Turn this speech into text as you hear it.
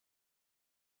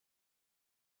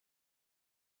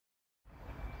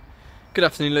Good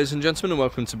afternoon, ladies and gentlemen, and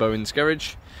welcome to Bowen's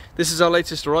Garage. This is our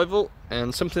latest arrival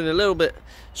and something a little bit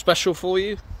special for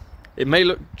you. It may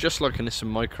look just like a Nissan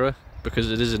Micra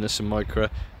because it is a Nissan Micra,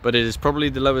 but it is probably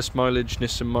the lowest mileage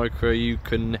Nissan Micra you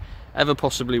can ever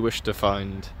possibly wish to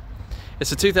find.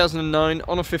 It's a 2009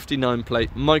 on a 59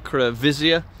 plate Micra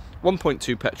Visia,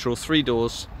 1.2 petrol, 3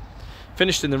 doors,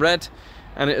 finished in the red,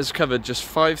 and it has covered just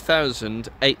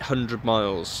 5,800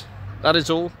 miles. That is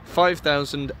all,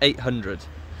 5,800.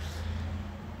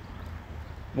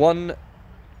 One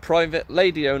private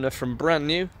lady owner from brand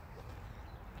new,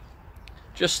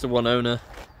 just the one owner,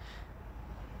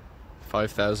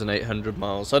 5,800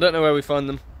 miles. I don't know where we find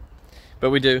them, but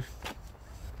we do.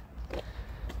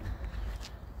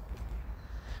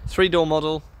 3-door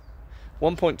model,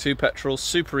 1.2 petrol,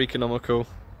 super economical,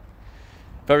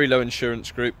 very low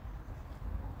insurance group.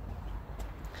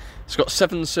 It's got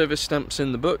 7 service stamps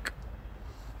in the book.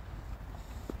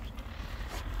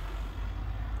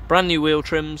 Brand new wheel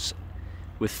trims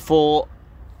with 4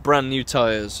 brand new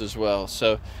tyres as well.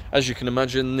 So as you can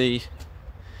imagine, the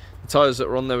tyres that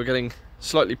were on there were getting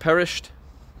slightly perished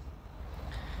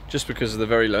just because of the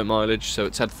very low mileage. So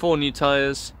it's had 4 new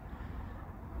tyres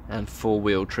and 4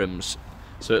 wheel trims.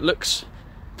 So it looks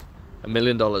 $1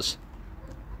 million. There's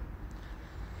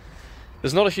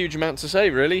not a huge amount to say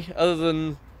really, other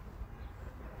than,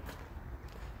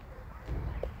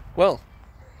 well,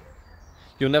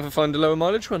 you'll never find a lower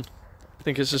mileage one. I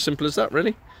think it's as simple as that,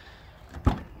 really.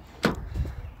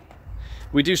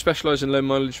 We do specialise in low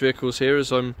mileage vehicles here,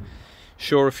 as I'm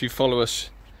sure if you follow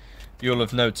us you'll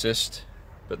have noticed,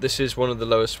 but this is one of the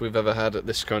lowest we've ever had at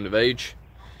this kind of age.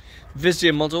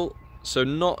 Visia model, so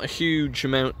not a huge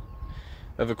amount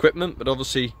of equipment, but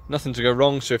obviously nothing to go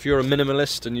wrong. So if you're a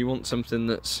minimalist and you want something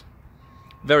that's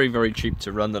very, very cheap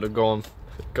to run, that'll go on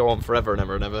forever and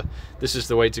ever and ever, this is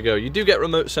the way to go. You do get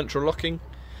remote central locking.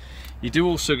 You do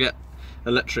also get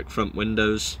electric front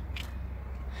windows.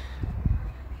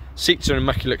 Seats are in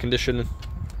immaculate condition, of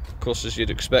course, as you'd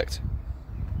expect.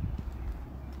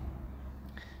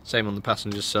 Same on the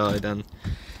passenger side and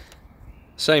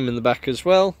same in the back as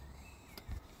well.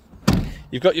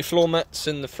 You've got your floor mats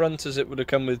in the front as it would have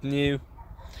come with new.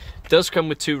 It does come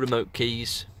with 2 remote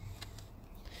keys.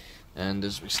 And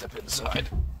as we step inside,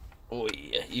 oh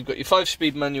yeah, you've got your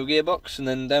 5-speed manual gearbox, and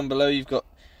then down below you've got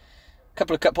a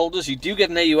couple of cup holders. You do get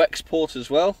an AUX port as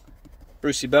well,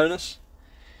 Brucey bonus.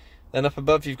 Then up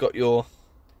above you've got your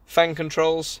fan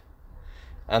controls,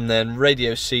 and then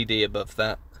radio CD above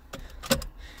that,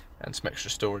 and some extra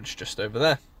storage just over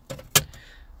there.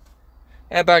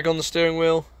 Airbag on the steering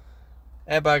wheel,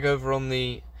 airbag over on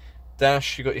the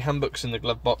dash. You've got your handbooks in the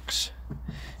glove box,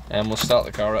 and we'll start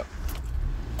the car up.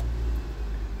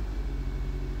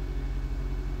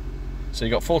 So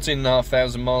you've got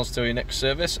 14,500 miles till your next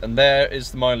service, and there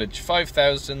is the mileage,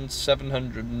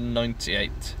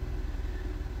 5,798.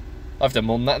 I've done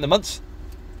more than that in a month.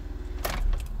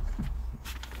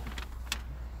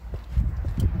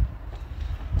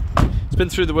 It's been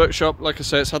through the workshop, like I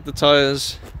say, it's had the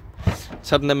tyres,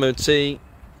 it's had an MOT,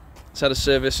 it's had a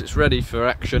service, it's ready for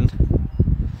action.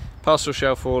 Parcel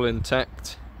shelf all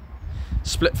intact,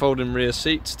 split folding rear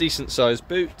seats, decent sized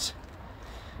boot.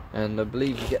 And I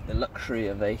believe you get the luxury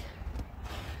of a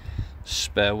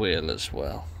spare wheel as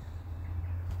well.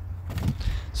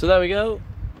 So there we go.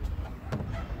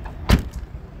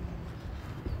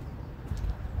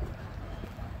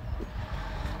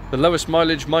 The lowest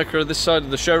mileage Micra this side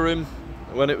of the showroom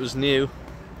when it was new.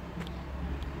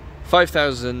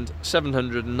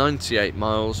 5,798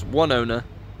 miles, 1 owner,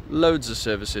 loads of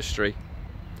service history.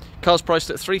 Car's priced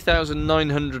at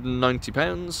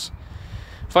 £3,990.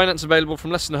 Finance available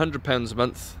from less than £100 a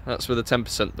month, that's with a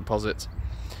 10% deposit.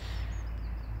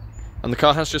 And the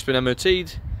car has just been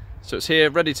MOT'd, so it's here,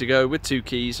 ready to go with 2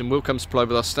 keys, and will come supplied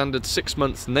with our standard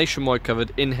 6-month nationwide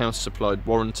covered in-house supplied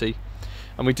warranty.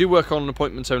 And we do work on an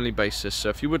appointment only basis, so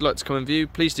if you would like to come and view,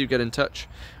 please do get in touch.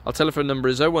 Our telephone number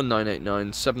is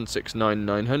 01989 769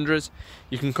 900.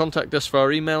 You can contact us via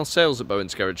our email,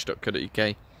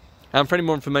 sales@bowensgarage.co.uk. And for any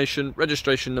more information,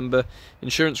 registration number,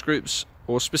 insurance groups,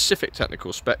 or specific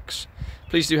technical specs,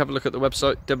 please do have a look at the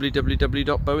website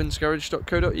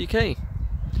www.bowensgarage.co.uk.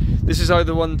 This is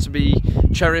either one to be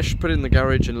cherished, put in the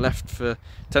garage and left for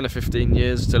 10 or 15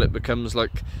 years till it becomes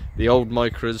like the old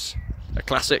Micras, a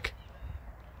classic,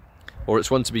 or it's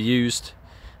one to be used,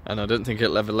 and I don't think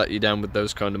it'll ever let you down with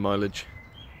those kind of mileage.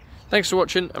 Thanks for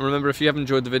watching, and remember, if you have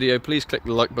enjoyed the video, please click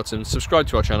the like button, subscribe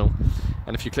to our channel,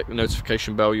 and if you click the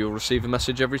notification bell, you'll receive a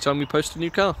message every time we post a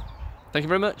new car. Thank you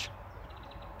very much.